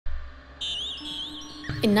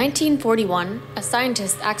In 1941, a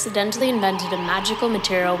scientist accidentally invented a magical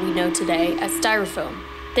material we know today as styrofoam.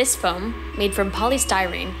 This foam, made from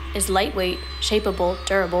polystyrene, is lightweight, shapeable,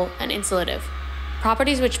 durable, and insulative,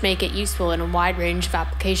 properties which make it useful in a wide range of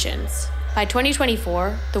applications. By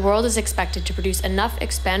 2024, the world is expected to produce enough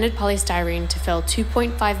expanded polystyrene to fill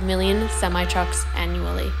 2.5 million semi-trucks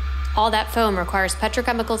annually. All that foam requires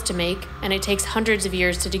petrochemicals to make, and it takes hundreds of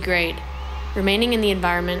years to degrade, remaining in the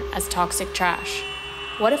environment as toxic trash.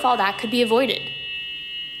 What if all that could be avoided?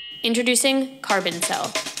 Introducing Carbon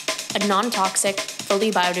Cell, a non-toxic,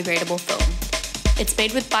 fully biodegradable foam. It's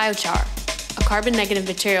made with biochar, a carbon-negative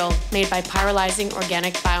material made by pyrolyzing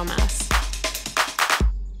organic biomass.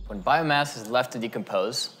 When biomass is left to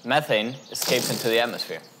decompose, methane escapes into the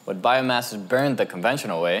atmosphere. When biomass is burned the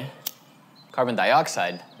conventional way, carbon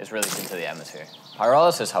dioxide is released into the atmosphere.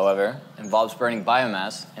 Pyrolysis, however, involves burning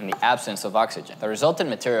biomass in the absence of oxygen. The resultant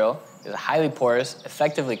material is a highly porous,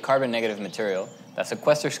 effectively carbon-negative material that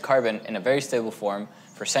sequesters carbon in a very stable form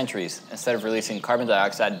for centuries instead of releasing carbon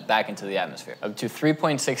dioxide back into the atmosphere. Up to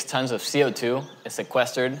 3.6 tons of CO2 is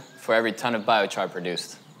sequestered for every ton of biochar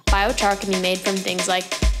produced. Biochar can be made from things like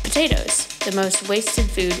potatoes, the most wasted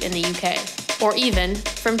food in the UK, or even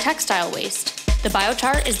from textile waste. The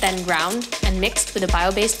biochar is then ground and mixed with a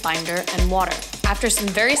bio-based binder and water. After some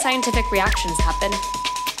very scientific reactions happen,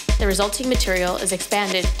 the resulting material is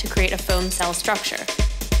expanded to create a foam cell structure.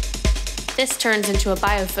 This turns into a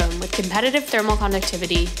biofoam with competitive thermal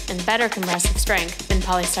conductivity and better compressive strength than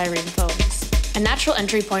polystyrene foams. A natural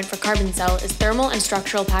entry point for Carbon Cell is thermal and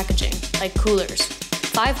structural packaging, like coolers.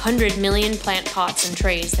 500 million plant pots and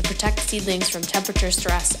trays that protect seedlings from temperature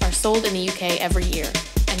stress are sold in the UK every year,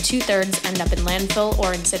 and 2/3 end up in landfill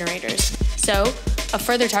or incinerators. So, a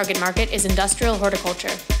further target market is industrial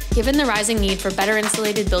horticulture. Given the rising need for better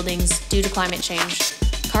insulated buildings due to climate change,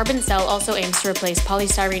 Carbon Cell also aims to replace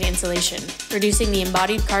polystyrene insulation, reducing the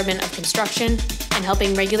embodied carbon of construction and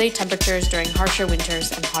helping regulate temperatures during harsher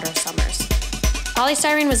winters and hotter summers.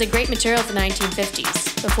 Polystyrene was a great material for the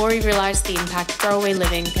 1950s, before we realized the impact throwaway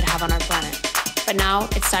living could have on our planet. But now,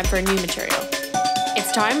 it's time for a new material.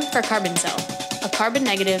 It's time for Carbon Cell, a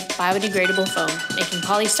carbon-negative, biodegradable foam, making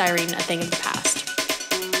polystyrene a thing of the past.